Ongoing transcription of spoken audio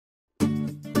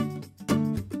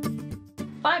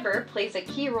Fiber plays a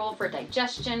key role for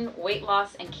digestion, weight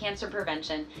loss, and cancer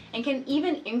prevention, and can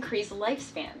even increase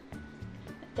lifespan.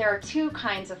 There are two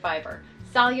kinds of fiber,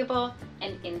 soluble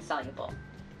and insoluble.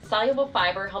 Soluble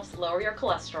fiber helps lower your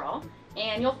cholesterol,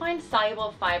 and you'll find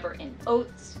soluble fiber in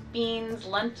oats, beans,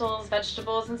 lentils,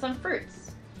 vegetables, and some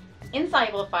fruits.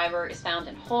 Insoluble fiber is found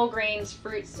in whole grains,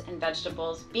 fruits and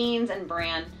vegetables, beans and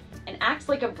bran, and acts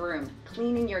like a broom,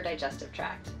 cleaning your digestive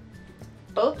tract.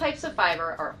 Both types of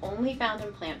fiber are only found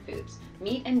in plant foods.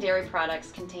 Meat and dairy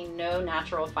products contain no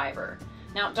natural fiber.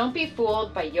 Now, don't be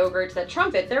fooled by yogurts that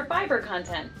trumpet their fiber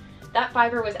content. That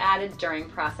fiber was added during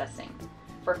processing.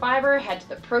 For fiber, head to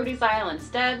the produce aisle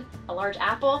instead. A large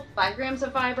apple, 5 grams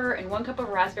of fiber, and 1 cup of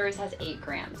raspberries has 8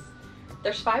 grams.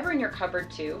 There's fiber in your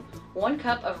cupboard too. 1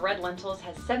 cup of red lentils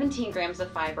has 17 grams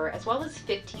of fiber, as well as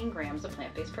 15 grams of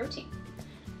plant-based protein.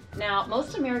 Now,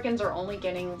 most Americans are only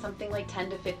getting something like 10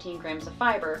 to 15 grams of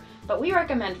fiber, but we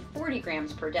recommend 40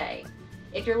 grams per day.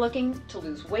 If you're looking to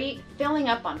lose weight, filling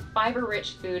up on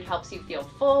fiber-rich food helps you feel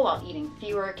full while eating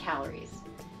fewer calories.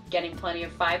 Getting plenty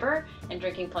of fiber and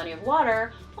drinking plenty of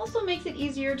water also makes it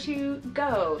easier to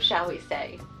go, shall we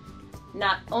say.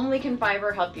 Not only can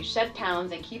fiber help you shed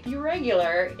pounds and keep you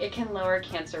regular, it can lower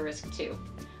cancer risk too.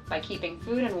 By keeping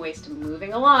food and waste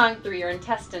moving along through your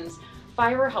intestines,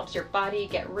 fiber helps your body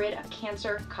get rid of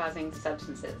cancer-causing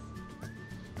substances.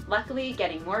 Luckily,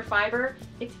 getting more fiber,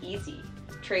 it's easy.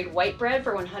 Trade white bread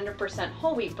for 100%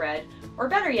 whole wheat bread, or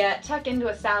better yet, tuck into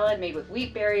a salad made with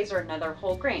wheat berries or another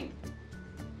whole grain.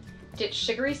 Ditch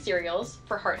sugary cereals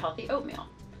for heart-healthy oatmeal.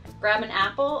 Grab an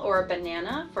apple or a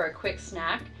banana for a quick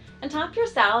snack, and top your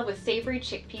salad with savory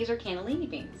chickpeas or cannellini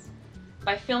beans.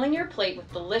 By filling your plate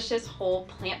with delicious, whole,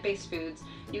 plant-based foods,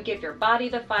 you give your body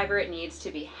the fiber it needs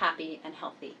to be happy and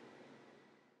healthy.